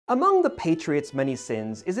Among the Patriot's many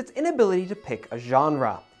sins is its inability to pick a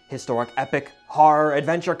genre. Historic epic, horror,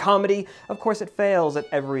 adventure, comedy, of course it fails at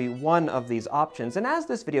every one of these options, and as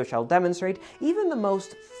this video shall demonstrate, even the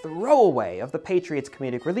most throwaway of the Patriot's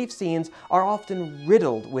comedic relief scenes are often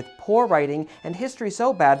riddled with poor writing and history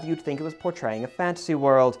so bad that you'd think it was portraying a fantasy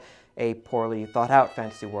world. A poorly thought out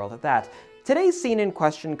fantasy world at that. Today's scene in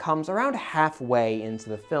question comes around halfway into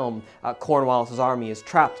the film. Cornwallis's army is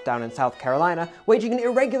trapped down in South Carolina, waging an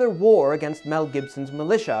irregular war against Mel Gibson's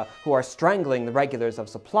militia, who are strangling the regulars of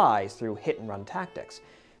supplies through hit-and-run tactics.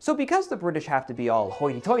 So because the British have to be all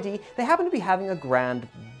hoity-toity, they happen to be having a grand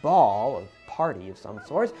ball, a party of some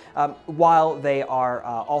sort, while they are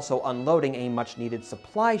also unloading a much-needed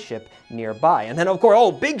supply ship nearby. And then, of course,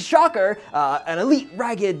 oh, big shocker, an elite,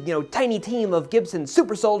 ragged, tiny team of Gibson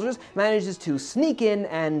super soldiers manages to sneak in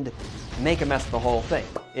and make a mess of the whole thing.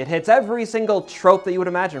 It hits every single trope that you would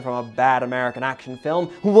imagine from a bad American action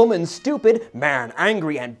film. Woman stupid, man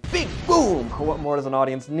angry, and big boom! What more does an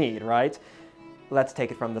audience need, right? Let's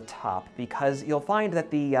take it from the top, because you'll find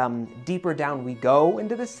that the deeper down we go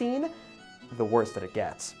into the scene, the worse that it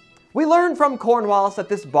gets. We learn from Cornwallis that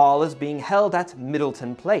this ball is being held at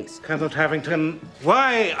Middleton Place. Colonel Tavington,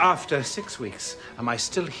 why, after 6 weeks, am I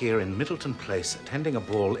still here in Middleton Place attending a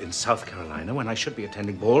ball in South Carolina when I should be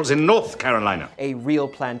attending balls in North Carolina? A real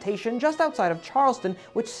plantation just outside of Charleston,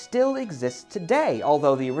 which still exists today,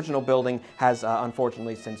 although the original building has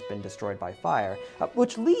unfortunately since been destroyed by fire,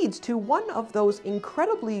 which leads to one of those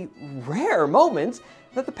incredibly rare moments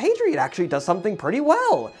that the Patriot actually does something pretty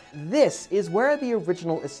well. This is where the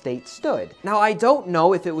original estate stood. Now, I don't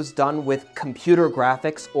know if it was done with computer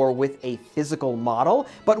graphics or with a physical model,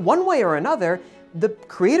 but one way or another, the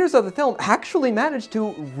creators of the film actually managed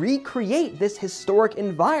to recreate this historic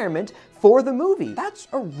environment for the movie. That's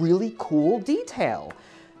a really cool detail.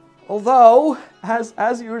 Although,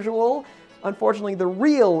 as usual, unfortunately, the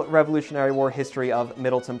real Revolutionary War history of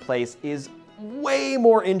Middleton Place is way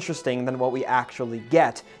more interesting than what we actually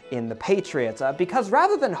get in The Patriot, because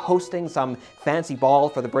rather than hosting some fancy ball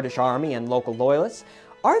for the British Army and local loyalists,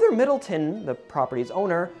 Arthur Middleton, the property's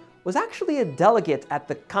owner, was actually a delegate at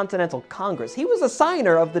the Continental Congress. He was a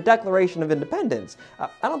signer of the Declaration of Independence. I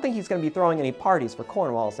don't think he's going to be throwing any parties for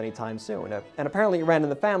Cornwallis anytime soon. And apparently it ran in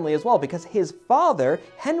the family as well, because his father,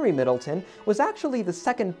 Henry Middleton, was actually the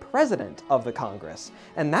second president of the Congress.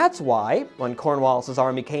 And that's why, when Cornwallis's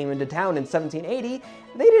army came into town in 1780,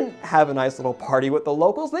 they didn't have a nice little party with the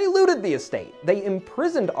locals, they looted the estate. They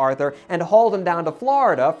imprisoned Arthur and hauled him down to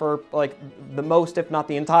Florida for, like, the most, if not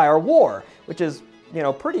the entire war, which is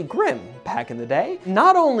pretty grim back in the day.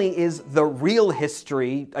 Not only is the real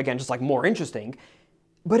history, again, just like more interesting,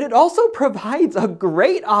 but it also provides a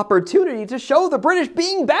great opportunity to show the British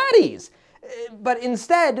being baddies. But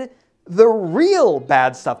instead, the real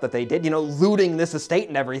bad stuff that they did, looting this estate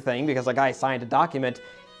and everything because a guy signed a document,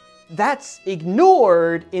 that's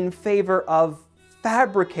ignored in favor of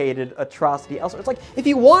fabricated atrocity elsewhere. It's like, if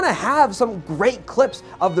you want to have some great clips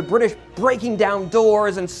of the British breaking down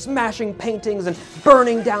doors and smashing paintings and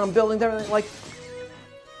burning down buildings, everything, like,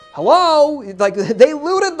 hello? Like, they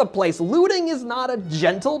looted the place. Looting is not a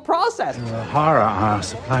gentle process. Horror, our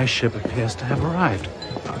supply ship appears to have arrived.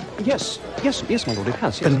 Yes, my lord, it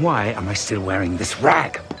has, yes. Then why am I still wearing this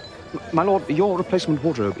rag? My lord, your replacement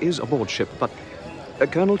wardrobe is aboard ship, but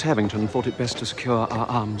Colonel Tavington thought it best to secure our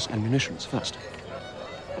arms and munitions first.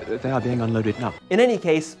 They are being unloaded now. In any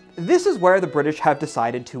case, this is where the British have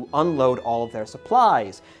decided to unload all of their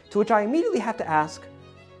supplies, to which I immediately have to ask,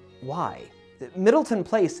 why? Middleton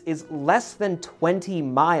Place is less than 20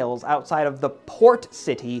 miles outside of the port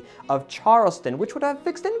city of Charleston, which would have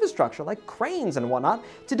fixed infrastructure like cranes and whatnot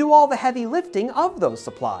to do all the heavy lifting of those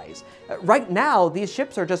supplies. Right now, these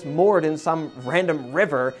ships are just moored in some random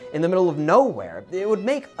river in the middle of nowhere. It would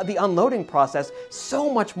make the unloading process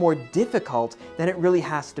so much more difficult than it really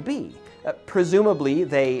has to be. Presumably,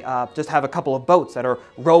 they just have a couple of boats that are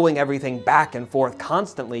rowing everything back and forth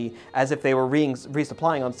constantly as if they were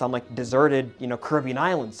resupplying on some like deserted, Caribbean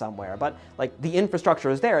island somewhere. But like the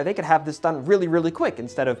infrastructure is there, they could have this done really, really quick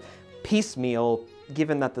instead of piecemeal,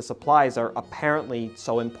 given that the supplies are apparently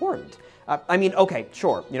so important. I mean, okay,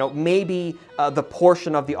 sure, maybe the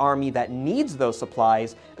portion of the army that needs those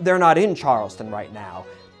supplies, they're not in Charleston right now.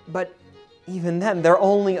 But even then, they're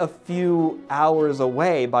only a few hours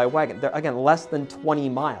away by wagon. They're, again, less than 20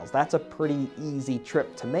 miles. That's a pretty easy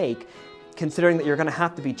trip to make, considering that you're going to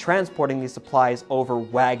have to be transporting these supplies over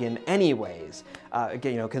wagon anyways.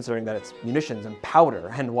 Again, considering that it's munitions and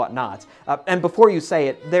powder and whatnot. And before you say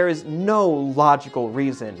it, there is no logical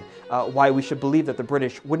reason why we should believe that the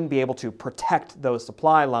British wouldn't be able to protect those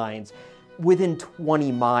supply lines. within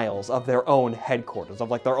 20 miles of their own headquarters, of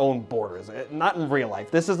like their own borders. Not in real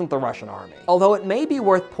life. This isn't the Russian army. Although it may be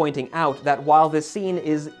worth pointing out that while this scene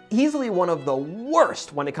is easily one of the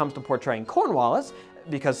worst when it comes to portraying Cornwallis,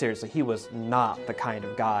 because seriously, he was not the kind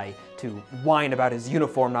of guy to whine about his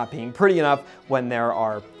uniform not being pretty enough when there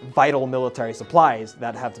are vital military supplies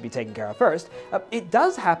that have to be taken care of first. It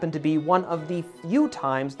does happen to be one of the few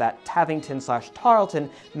times that Tavington/Tarleton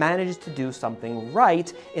manages to do something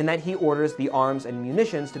right, in that he orders the arms and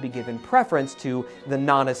munitions to be given preference to the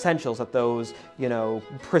non-essentials that those, you know,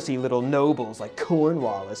 prissy little nobles like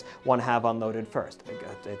Cornwallis want to have unloaded first.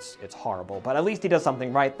 It's horrible, but at least he does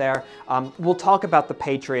something right there. We'll talk about the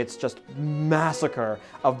Patriots' just massacre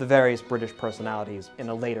of the various British personalities in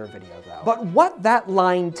a later video, though. But what that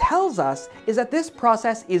line tells us is that this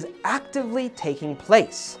process is actively taking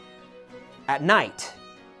place at night,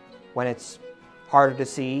 when it's harder to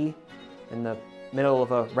see, in the middle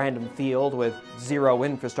of a random field with zero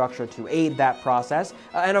infrastructure to aid that process.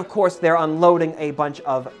 And of course, they're unloading a bunch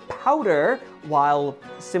of powder while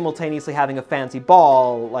simultaneously having a fancy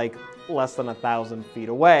ball like less than 1,000 feet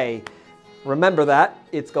away. Remember that,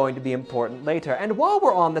 it's going to be important later. And while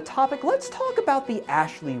we're on the topic, let's talk about the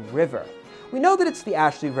Ashley River. We know that it's the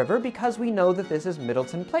Ashley River because we know that this is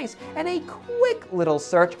Middleton Place, and a quick little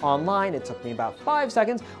search online, it took me about 5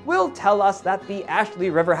 seconds, will tell us that the Ashley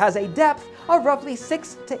River has a depth of roughly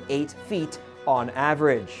 6 to 8 feet on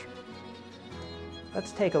average.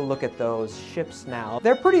 Let's take a look at those ships now.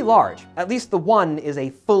 They're pretty large. At least the one is a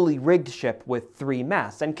fully rigged ship with 3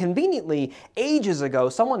 masts. And conveniently, ages ago,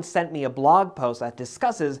 someone sent me a blog post that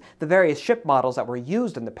discusses the various ship models that were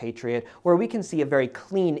used in the Patriot, where we can see a very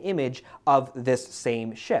clean image of this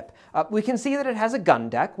same ship. We can see that it has a gun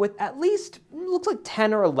deck with at least, looks like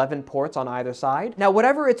 10 or 11 ports on either side. Now,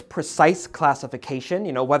 whatever its precise classification,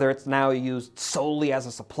 you know, whether it's now used solely as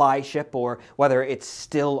a supply ship or whether it's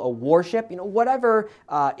still a warship, you know, whatever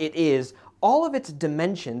it is, all of its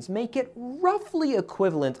dimensions make it roughly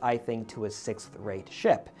equivalent, I think, to a 6th-rate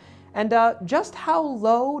ship. And just how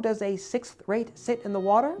low does a 6th-rate sit in the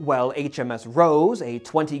water? Well, HMS Rose, a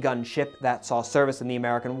 20-gun ship that saw service in the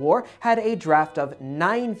American War, had a draft of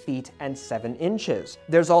 9 feet and 7 inches.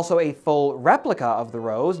 There's also a full replica of the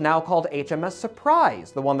Rose, now called HMS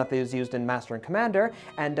Surprise, the one that was used in Master and Commander,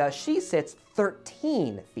 and she sits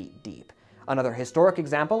 13 feet deep. Another historic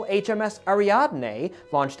example, HMS Ariadne,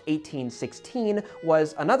 launched 1816,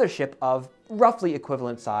 was another ship of roughly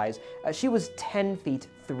equivalent size. She was 10 feet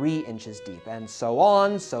 3 inches deep, and so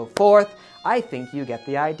on, so forth. I think you get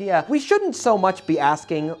the idea. We shouldn't so much be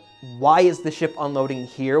asking, why is the ship unloading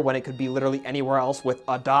here when it could be literally anywhere else with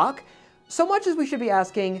a dock? So much as we should be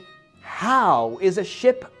asking, how is a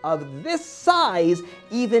ship of this size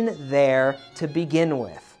even there to begin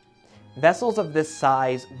with? Vessels of this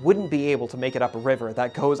size wouldn't be able to make it up a river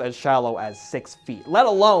that goes as shallow as 6 feet, let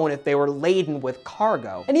alone if they were laden with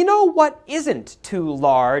cargo. And you know what isn't too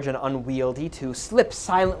large and unwieldy to slip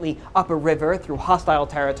silently up a river through hostile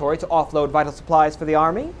territory to offload vital supplies for the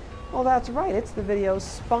army? Well, that's right, it's the video's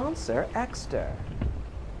sponsor, Exter.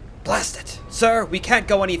 Blast it! Sir, we can't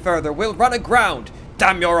go any further. We'll run aground.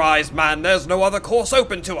 Damn your eyes, man. There's no other course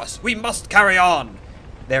open to us. We must carry on.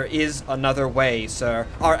 There is another way, sir.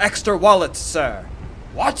 Our extra wallets, sir.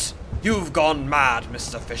 What? You've gone mad,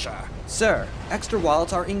 Mr. Fisher. Sir, extra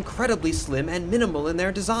wallets are incredibly slim and minimal in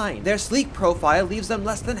their design. Their sleek profile leaves them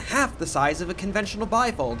less than half the size of a conventional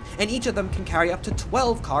bifold, and each of them can carry up to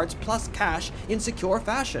 12 cards plus cash in secure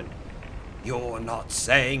fashion. You're not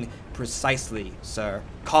saying... Precisely, sir.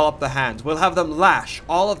 Call up the hands. We'll have them lash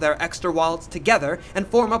all of their extra wallets together and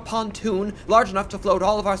form a pontoon large enough to float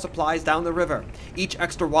all of our supplies down the river. Each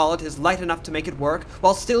extra wallet is light enough to make it work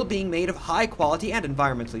while still being made of high quality and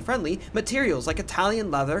environmentally friendly materials like Italian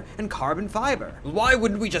leather and carbon fiber. Why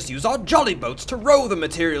wouldn't we just use our jolly boats to row the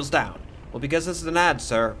materials down? Well, because this is an ad,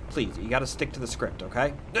 sir. Please, you gotta stick to the script,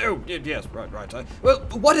 okay? Oh, yes, right. Well,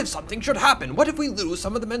 what if something should happen? What if we lose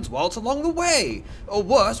some of the men's wallets along the way? Or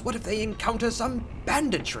worse, what if they encounter some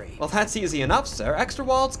banditry? Well, that's easy enough, sir. Extra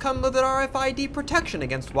wallets come with an RFID protection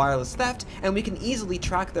against wireless theft, and we can easily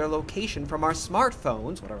track their location from our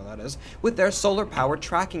smartphones, whatever that is, with their solar-powered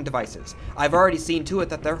tracking devices. I've already seen to it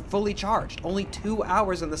that they're fully charged. Only 2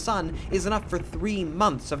 hours in the sun is enough for 3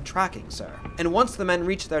 months of tracking, sir. And once the men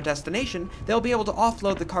reach their destination, they'll be able to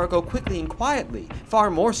offload the cargo quickly and quietly,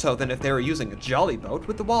 far more so than if they were using a jolly boat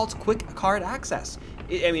with the wallet's quick card access.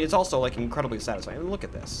 I mean, it's also like incredibly satisfying. I mean, look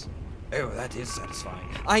at this. Oh, that is satisfying.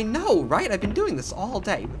 I know, right? I've been doing this all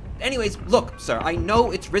day. Anyways, look, sir, I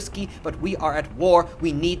know it's risky, but we are at war.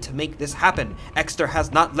 We need to make this happen. Exeter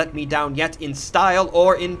has not let me down yet in style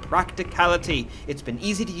or in practicality. It's been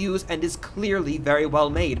easy to use and is clearly very well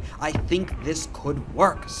made. I think this could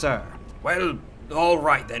work, sir. Well, all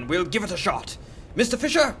right then, we'll give it a shot. Mr.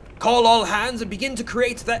 Fisher, call all hands and begin to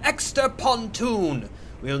create the Exeter pontoon.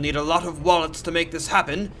 We'll need a lot of wallets to make this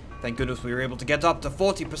happen. Thank goodness we were able to get up to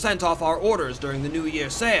 40% off our orders during the New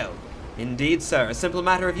Year sale. Indeed, sir. A simple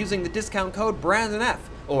matter of using the discount code BRANDONF,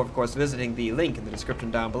 or of course visiting the link in the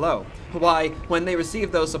description down below. Why, when they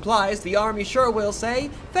receive those supplies, the Army sure will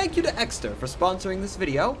say, thank you to Exeter for sponsoring this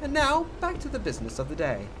video, and now, back to the business of the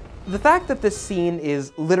day. The fact that this scene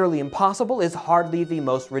is literally impossible is hardly the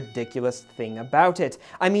most ridiculous thing about it.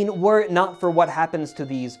 I mean, were it not for what happens to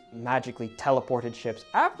these magically teleported ships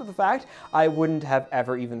after the fact, I wouldn't have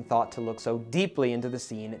ever even thought to look so deeply into the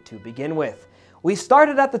scene to begin with. We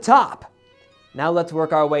started at the top. Now let's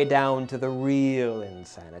work our way down to the real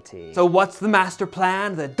insanity. So what's the master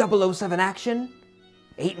plan, the 007 action?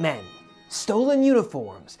 8 men, stolen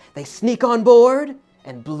uniforms. They sneak on board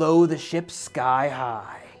and blow the ship sky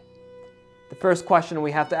high. The first question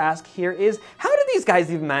we have to ask here is, how did these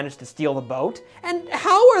guys even manage to steal the boat? And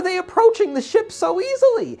how are they approaching the ship so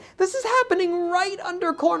easily? This is happening right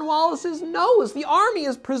under Cornwallis's nose. The Army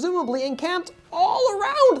is presumably encamped all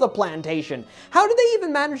around the plantation. How did they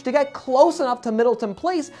even manage to get close enough to Middleton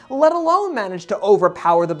Place, let alone manage to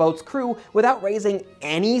overpower the boat's crew without raising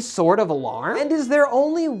any sort of alarm? And is there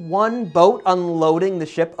only one boat unloading the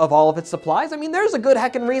ship of all of its supplies? I mean, there's a good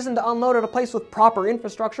heckin' reason to unload at a place with proper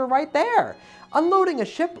infrastructure right there. Unloading a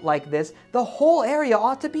ship like this, the whole area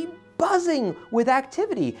ought to be buzzing with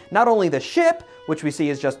activity. Not only the ship, which we see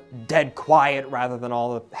is just dead quiet rather than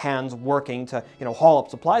all the hands working to, haul up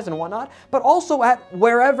supplies and whatnot, but also at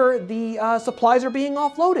wherever the supplies are being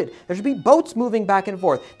offloaded. There should be boats moving back and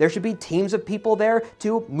forth. There should be teams of people there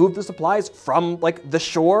to move the supplies from the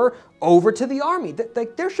shore over to the Army.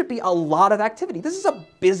 There should be a lot of activity. This is a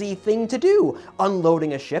busy thing to do,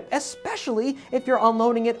 unloading a ship, especially if you're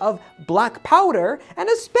unloading it of black powder, and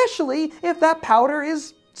especially if that powder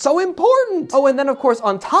is so important. Oh, and then of course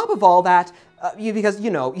on top of all that, because you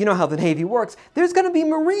know how the Navy works, there's gonna be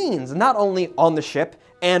Marines, not only on the ship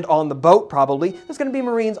and on the boat probably, there's gonna be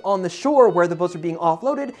Marines on the shore where the boats are being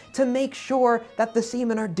offloaded to make sure that the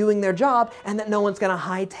seamen are doing their job and that no one's gonna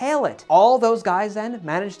hightail it. All those guys then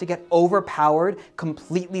managed to get overpowered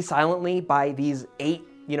completely silently by these 8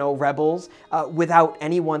 rebels, without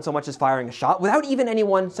anyone so much as firing a shot, without even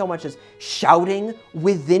anyone so much as shouting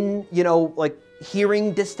within,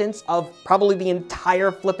 hearing distance of probably the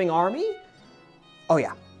entire flipping Army? Oh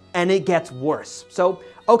yeah, and it gets worse. So,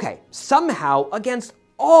 okay, somehow, against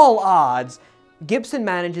all odds, Gibson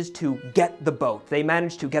manages to get the boat. They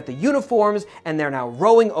manage to get the uniforms, and they're now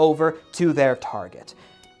rowing over to their target.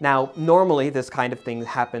 Now, normally this kind of thing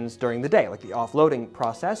happens during the day, like the offloading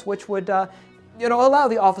process, which would allow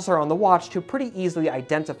the officer on the watch to pretty easily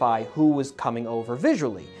identify who was coming over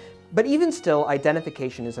visually. But even still,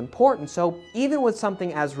 identification is important, so even with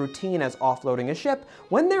something as routine as offloading a ship,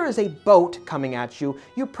 when there is a boat coming at you,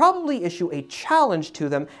 you probably issue a challenge to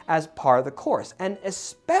them as part of the course. And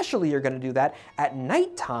especially you're going to do that at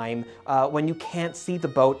nighttime when you can't see the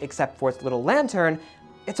boat except for its little lantern.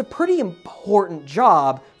 It's a pretty important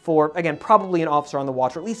job for, again, probably an officer on the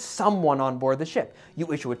watch, or at least someone on board the ship. You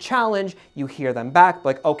issue a challenge, you hear them back,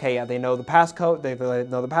 like, okay, yeah, they know the passcode, they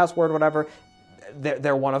know the password, whatever.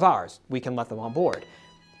 They're one of ours. We can let them on board.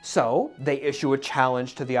 So they issue a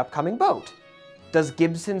challenge to the upcoming boat. Does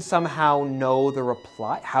Gibson somehow know the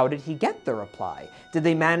reply? How did he get the reply? Did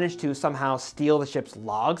they manage to somehow steal the ship's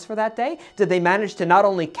logs for that day? Did they manage to not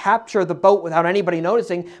only capture the boat without anybody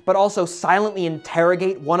noticing, but also silently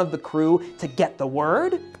interrogate one of the crew to get the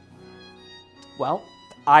word? Well,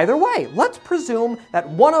 either way, let's presume that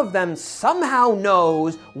one of them somehow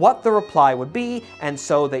knows what the reply would be, and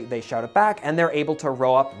so they shout it back, and they're able to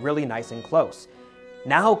row up really nice and close.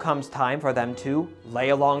 Now comes time for them to lay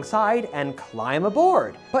alongside and climb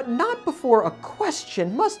aboard. But not before a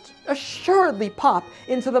question must assuredly pop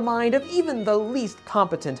into the mind of even the least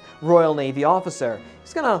competent Royal Navy officer.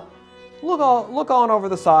 He's gonna look on over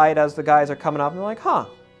the side as the guys are coming up and they're like, huh,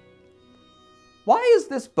 why is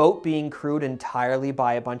this boat being crewed entirely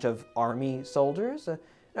by a bunch of Army soldiers?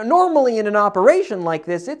 Now, normally in an operation like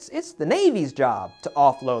this, it's the Navy's job to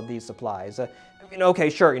offload these supplies. Okay,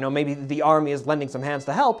 sure, maybe the Army is lending some hands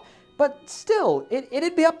to help, but still,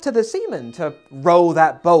 it'd be up to the seamen to row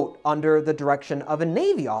that boat under the direction of a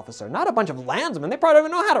Navy officer, not a bunch of landsmen. They probably don't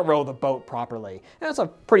even know how to row the boat properly. And it's a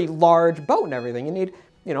pretty large boat and everything. You need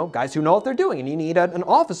guys who know what they're doing, and you need an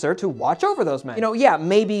officer to watch over those men. Yeah,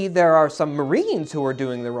 maybe there are some Marines who are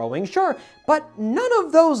doing the rowing, sure, but none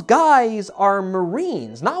of those guys are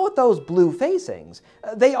Marines, not with those blue facings.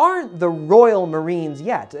 They aren't the Royal Marines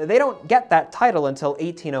yet. They don't get that title until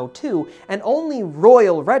 1802, and only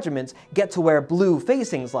Royal regiments get to wear blue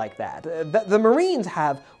facings like that. The Marines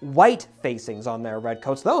have white facings on their red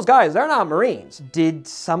coats. Those guys, they're not Marines. Did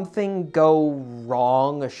something go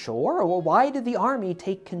wrong ashore? Well, why did the Army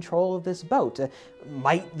take control of this boat?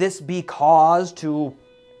 Might this be cause to,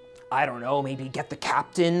 I don't know, maybe get the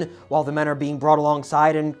captain while the men are being brought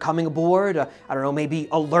alongside and coming aboard? I don't know, maybe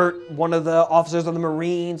alert one of the officers of the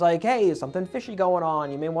Marines, like, hey, something fishy going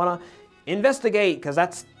on. You may want to investigate, because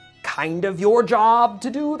that's kind of your job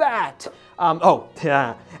to do that.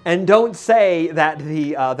 And don't say that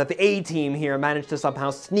the A-team here managed to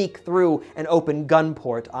somehow sneak through an open gun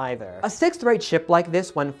port either. A sixth-rate ship like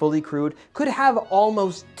this, when fully crewed, could have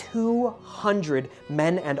almost 200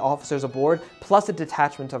 men and officers aboard, plus a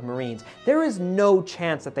detachment of Marines. There is no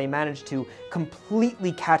chance that they managed to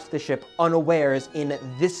completely catch the ship unawares in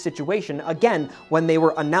this situation, again, when they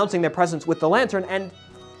were announcing their presence with the lantern and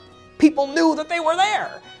people knew that they were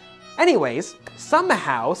there. Anyways,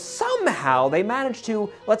 somehow they managed to,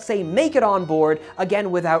 let's say, make it on board, again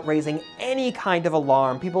without raising any kind of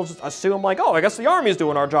alarm. People just assume like, oh, I guess the Army's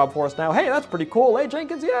doing our job for us now. Hey, that's pretty cool. Hey,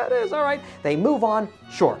 Jenkins, yeah, it is, all right. They move on,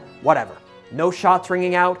 sure, whatever. No shots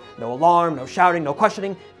ringing out, no alarm, no shouting, no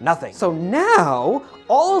questioning, nothing. So now,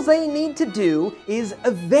 all they need to do is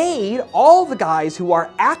evade all the guys who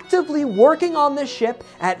are actively working on the ship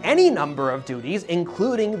at any number of duties,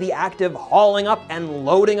 including the active hauling up and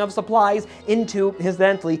loading of supplies into,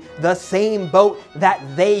 incidentally, the same boat that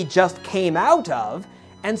they just came out of,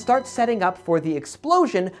 and start setting up for the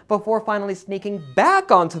explosion before finally sneaking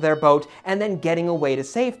back onto their boat and then getting away to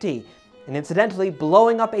safety. And incidentally,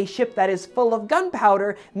 blowing up a ship that is full of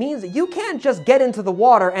gunpowder means that you can't just get into the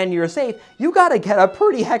water and you're safe. You gotta get a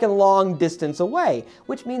pretty heckin' long distance away,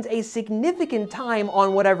 which means a significant time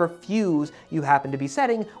on whatever fuse you happen to be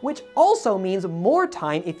setting, which also means more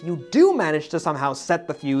time if you do manage to somehow set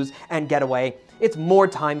the fuse and get away. It's more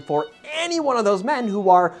time for any one of those men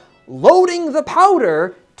who are loading the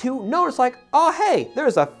powder to notice like, oh hey,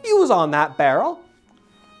 there's a fuse on that barrel.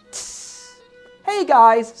 Hey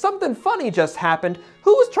guys, something funny just happened.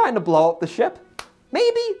 Who's trying to blow up the ship?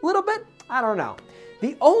 Maybe a little bit? I don't know.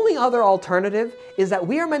 The only other alternative is that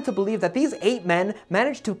we are meant to believe that these 8 men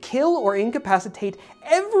managed to kill or incapacitate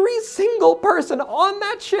every single person on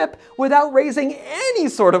that ship without raising any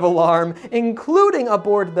sort of alarm, including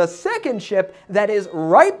aboard the second ship that is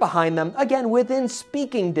right behind them, again within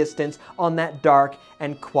speaking distance on that dark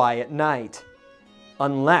and quiet night.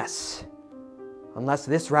 Unless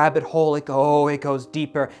this rabbit hole, it goes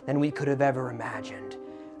deeper than we could have ever imagined.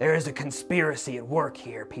 There is a conspiracy at work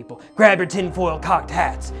here, people. Grab your tinfoil cocked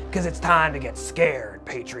hats, because it's time to get scared,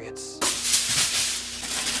 Patriots.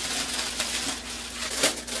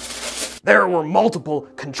 There were multiple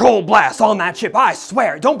controlled blasts on that ship, I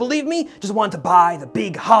swear. Don't believe me? Just want to buy the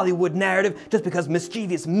big Hollywood narrative just because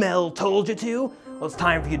mischievous Mel told you to? Well, it's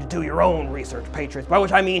time for you to do your own research, Patriots, by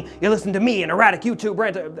which I mean you listen to me, an erratic YouTube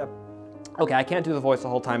rant. Okay, I can't do the voice the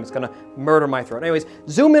whole time. It's gonna murder my throat. Anyways,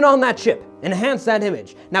 zoom in on that ship. Enhance that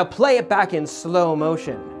image. Now play it back in slow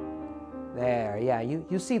motion. There, yeah,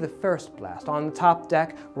 you see the first blast on the top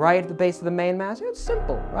deck, right at the base of the mainmast. It's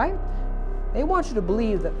simple, right? They want you to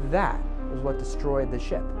believe that that was what destroyed the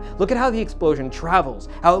ship. Look at how the explosion travels,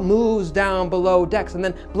 how it moves down below decks and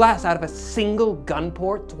then blasts out of a single gun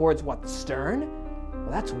port towards what, the stern? Well,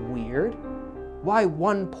 that's weird. Why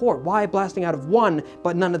one port? Why blasting out of one,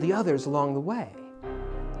 but none of the others along the way?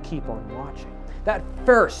 Keep on watching. That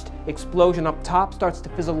first explosion up top starts to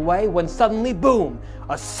fizzle away when suddenly, boom,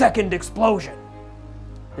 a second explosion.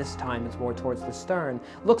 This time it's more towards the stern.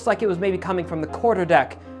 Looks like it was maybe coming from the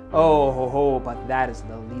quarterdeck. Oh ho ho, but that is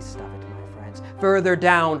the least of it, my friends. Further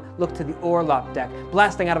down, look to the orlop deck,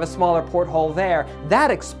 blasting out of a smaller porthole there.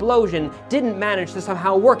 That explosion didn't manage to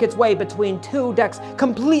somehow work its way between 2 decks,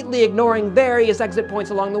 completely ignoring various exit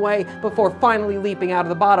points along the way before finally leaping out of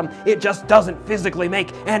the bottom. It just doesn't physically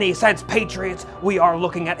make any sense, Patriots. We are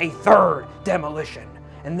looking at a 3rd demolition.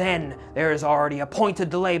 And then there is already a pointed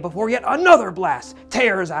delay before yet another blast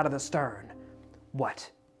tears out of the stern.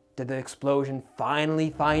 What? Did the explosion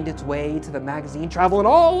finally find its way to the magazine, traveling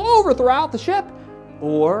all over throughout the ship?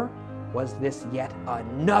 Or was this yet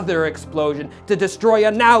another explosion to destroy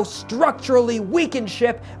a now structurally weakened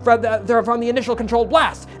ship from the initial controlled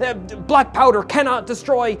blast? Black powder cannot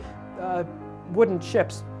destroy wooden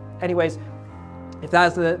ships. Anyways, If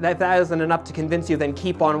that isn't enough to convince you, then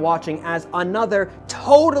keep on watching as another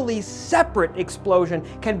totally separate explosion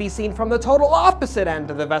can be seen from the total opposite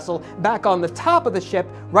end of the vessel, back on the top of the ship,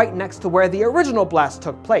 right next to where the original blast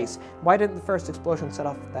took place. Why didn't the first explosion set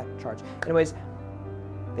off that charge? Anyways,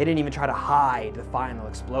 they didn't even try to hide the final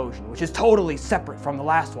explosion, which is totally separate from the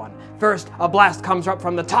last one. First, a blast comes up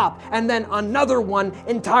from the top, and then another one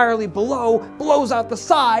entirely below blows out the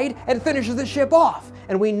side and finishes the ship off.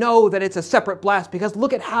 And we know that it's a separate blast because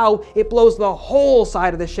look at how it blows the whole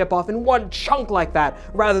side of the ship off in one chunk like that,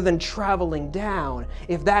 rather than traveling down.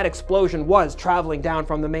 If that explosion was traveling down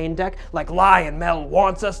from the main deck, like Lion Mel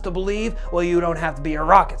wants us to believe, well, you don't have to be a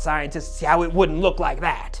rocket scientist to see how it wouldn't look like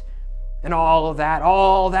that. And all that,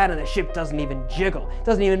 and the ship doesn't even jiggle,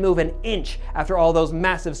 doesn't even move an inch after all those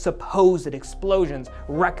massive supposed explosions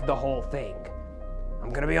wreck the whole thing.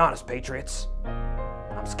 I'm gonna be honest, Patriots,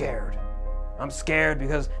 I'm scared. I'm scared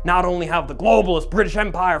because not only have the globalist British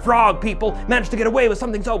Empire frog people managed to get away with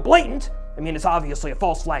something so blatant, I mean, it's obviously a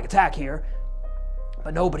false flag attack here,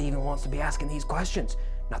 but nobody even wants to be asking these questions.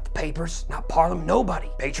 Not the papers, not Parliament,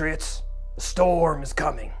 nobody. Patriots, the storm is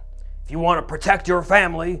coming. If you want to protect your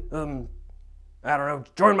family, I don't know,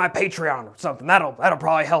 join my Patreon or something. That'll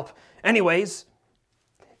probably help. Anyways,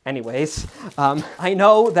 I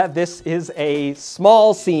know that this is a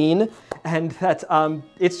small scene and that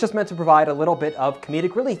it's just meant to provide a little bit of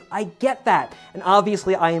comedic relief. I get that. And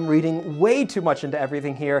obviously I am reading way too much into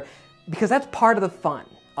everything here because that's part of the fun.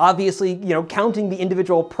 Obviously, you know, counting the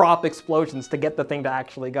individual prop explosions to get the thing to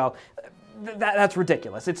actually go, that's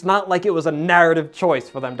ridiculous. It's not like it was a narrative choice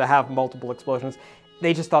for them to have multiple explosions.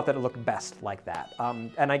 They just thought that it looked best like that.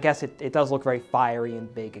 And I guess it does look very fiery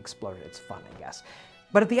and big explosion. It's fun, I guess.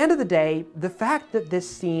 But at the end of the day, the fact that this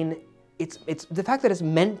scene, it's the fact that it's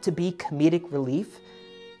meant to be comedic relief,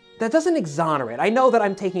 that doesn't exonerate. I know that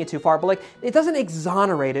I'm taking it too far, but like, it doesn't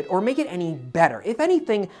exonerate it or make it any better. If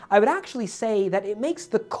anything, I would actually say that it makes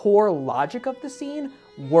the core logic of the scene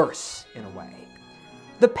worse in a way.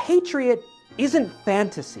 The Patriot isn't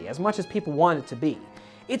fantasy as much as people want it to be.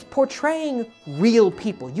 It's portraying real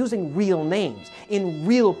people, using real names, in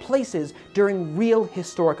real places during real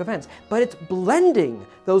historic events. But it's blending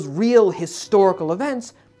those real historical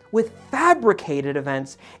events with fabricated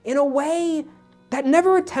events in a way that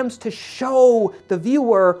never attempts to show the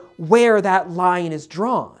viewer where that line is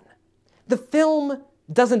drawn. The film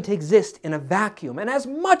doesn't exist in a vacuum, and as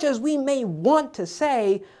much as we may want to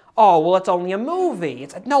say, oh, well, it's only a movie.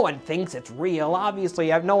 No one thinks it's real. Obviously,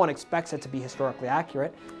 no one expects it to be historically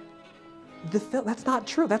accurate. That's not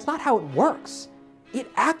true. That's not how it works.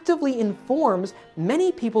 It actively informs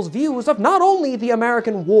many people's views of not only the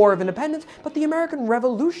American War of Independence, but the American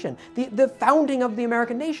Revolution, the founding of the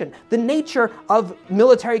American nation, the nature of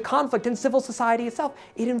military conflict and civil society itself.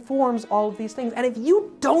 It informs all of these things. And if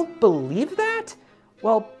you don't believe that,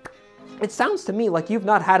 well, it sounds to me like you've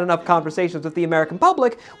not had enough conversations with the American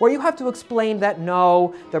public where you have to explain that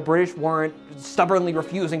no, the British weren't stubbornly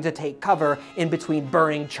refusing to take cover in between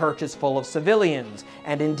burning churches full of civilians.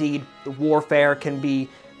 And indeed, the warfare can be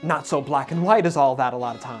not so black and white as all that a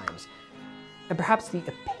lot of times. And perhaps the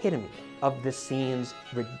epitome of this scene's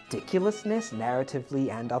ridiculousness,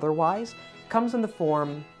 narratively and otherwise, comes in the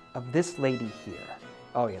form of this lady here.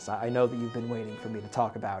 Oh yes, I know that you've been waiting for me to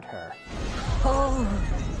talk about her.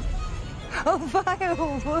 Oh,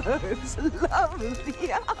 fireworks, lovely.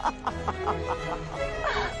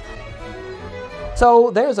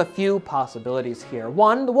 So there's a few possibilities here.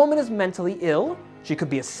 One, the woman is mentally ill. She could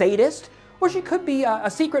be a sadist, or she could be a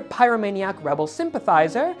secret pyromaniac rebel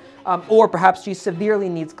sympathizer, or perhaps she severely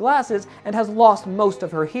needs glasses and has lost most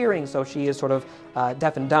of her hearing, so she is sort of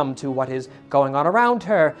deaf and dumb to what is going on around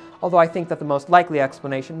her. Although I think that the most likely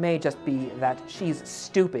explanation may just be that she's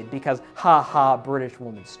stupid because, ha ha, British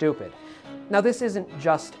woman stupid. Now, this isn't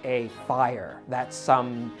just a fire that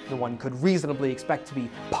one could reasonably expect to be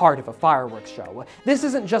part of a fireworks show. This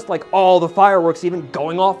isn't just like all the fireworks even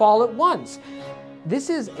going off all at once. This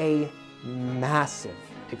is a massive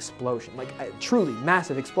explosion, like a truly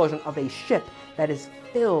massive explosion of a ship that is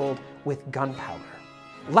filled with gunpowder.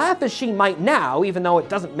 Laugh as she might now, even though it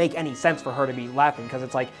doesn't make any sense for her to be laughing, because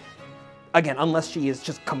it's like, again, unless she is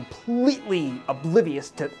just completely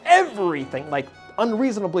oblivious to everything, like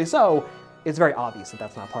unreasonably so, it's very obvious that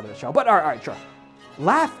that's not part of the show. But all right, sure.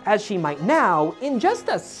 Laugh as she might now, in just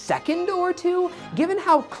a second or two, given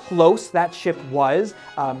how close that ship was,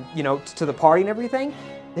 to the party and everything,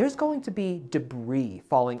 there's going to be debris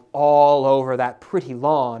falling all over that pretty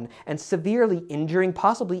lawn and severely injuring,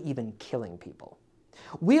 possibly even killing people.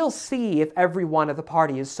 We'll see if everyone at the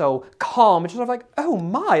party is so calm. It's sort of like, oh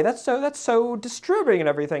my, that's so disturbing and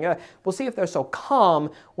everything. We'll see if they're so calm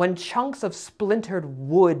when chunks of splintered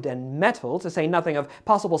wood and metal, to say nothing of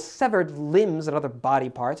possible severed limbs and other body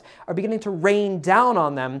parts, are beginning to rain down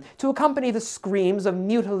on them to accompany the screams of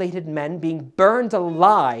mutilated men being burned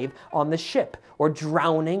alive on the ship, or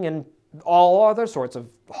drowning and all other sorts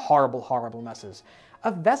of horrible, horrible messes.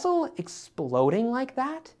 A vessel exploding like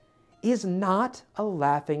that is not a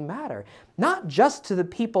laughing matter. Not just to the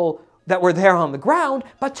people that were there on the ground,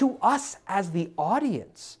 but to us as the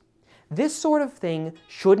audience. This sort of thing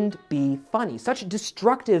shouldn't be funny. Such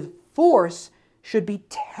destructive force should be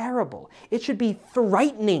terrible. It should be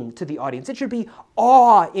frightening to the audience. It should be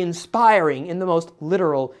awe-inspiring in the most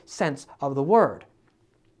literal sense of the word.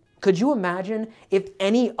 Could you imagine if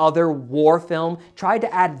any other war film tried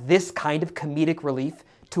to add this kind of comedic relief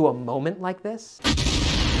to a moment like this?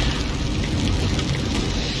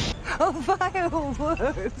 Oh, vile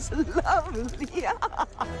words, lovely.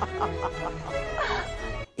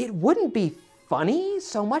 It wouldn't be funny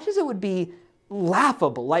so much as it would be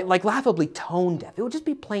laughable, like laughably tone deaf. It would just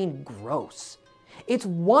be plain gross. It's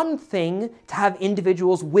one thing to have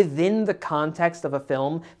individuals within the context of a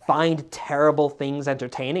film find terrible things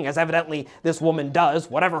entertaining, as evidently this woman does,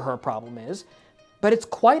 whatever her problem is. But it's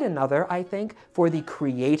quite another, I think, for the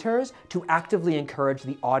creators to actively encourage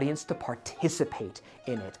the audience to participate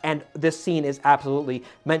in it. And this scene is absolutely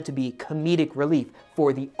meant to be comedic relief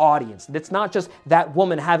for the audience. It's not just that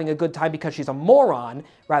woman having a good time because she's a moron,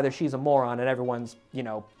 rather she's a moron and everyone's,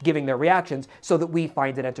 giving their reactions so that we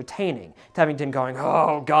find it entertaining. Tevington going,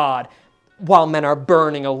 oh God, while men are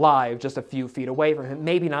burning alive just a few feet away from him.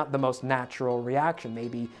 Maybe not the most natural reaction.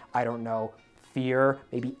 Maybe, I don't know, fear,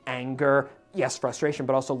 maybe anger, yes, frustration,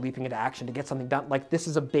 but also leaping into action to get something done. Like, this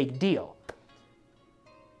is a big deal.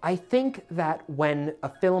 I think that when a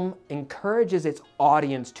film encourages its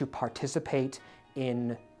audience to participate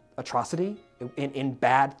in atrocity, in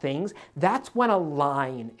bad things, that's when a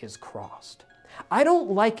line is crossed. I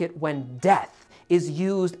don't like it when death is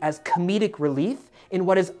used as comedic relief in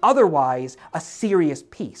what is otherwise a serious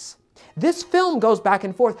piece. This film goes back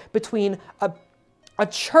and forth between a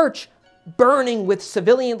church burning with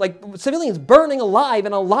civilians burning alive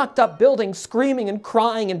in a locked up building, screaming and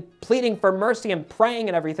crying and pleading for mercy and praying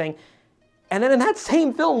and everything. And then in that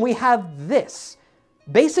same film, we have this.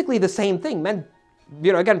 Basically the same thing. Men,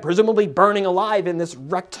 again, presumably burning alive in this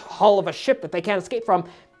wrecked hull of a ship that they can't escape from,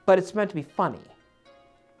 but it's meant to be funny.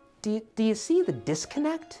 Do you see the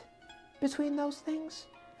disconnect between those things?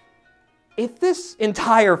 If this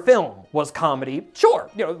entire film was comedy, sure,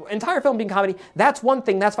 entire film being comedy, that's one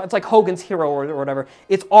thing, that's fine. It's like Hogan's Hero or whatever.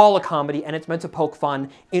 It's all a comedy and it's meant to poke fun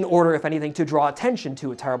in order, if anything, to draw attention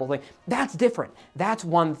to a terrible thing. That's different. That's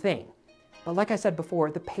one thing. But like I said before,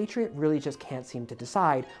 the Patriot really just can't seem to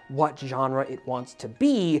decide what genre it wants to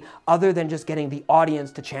be other than just getting the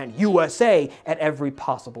audience to chant USA at every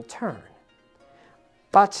possible turn.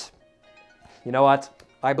 But, you know what?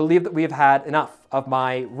 I believe that we have had enough of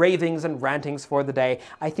my ravings and rantings for the day.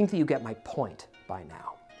 I think that you get my point by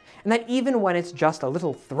now. And that even when it's just a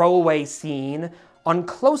little throwaway scene, on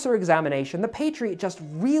closer examination, the Patriot just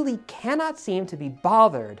really cannot seem to be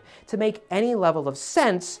bothered to make any level of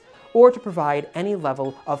sense or to provide any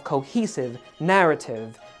level of cohesive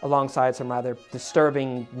narrative alongside some rather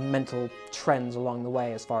disturbing mental trends along the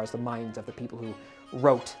way as far as the minds of the people who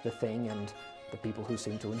wrote the thing and the people who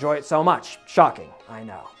seem to enjoy it so much. Shocking, I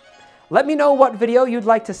know. Let me know what video you'd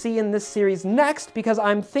like to see in this series next, because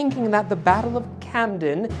I'm thinking that the Battle of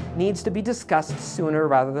Camden needs to be discussed sooner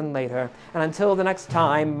rather than later. And until the next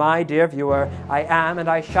time, my dear viewer, I am and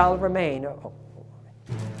I shall remain...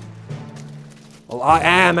 Well, I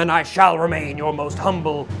am and I shall remain your most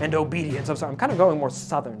humble and obedient... I'm kind of going more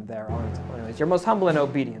southern there, aren't I? Anyways, your most humble and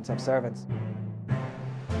obedient subservients.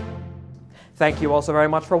 Thank you also very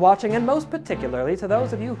much for watching, and most particularly to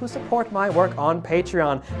those of you who support my work on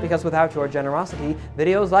Patreon, because without your generosity,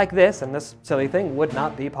 videos like this and this silly thing would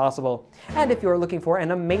not be possible. And if you're looking for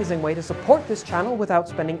an amazing way to support this channel without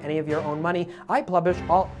spending any of your own money, I publish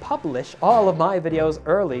all of my videos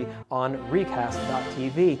early on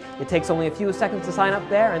recast.tv. It takes only a few seconds to sign up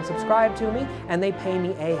there and subscribe to me, and they pay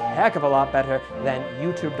me a heck of a lot better than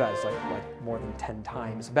YouTube does, like more than 10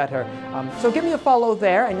 times better. So give me a follow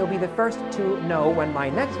there and you'll be the first to know when my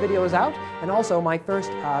next video is out, and also my first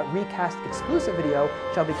recast exclusive video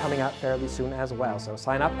shall be coming out fairly soon as well. So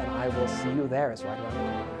sign up and I will see you there. It's right around the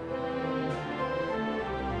corner.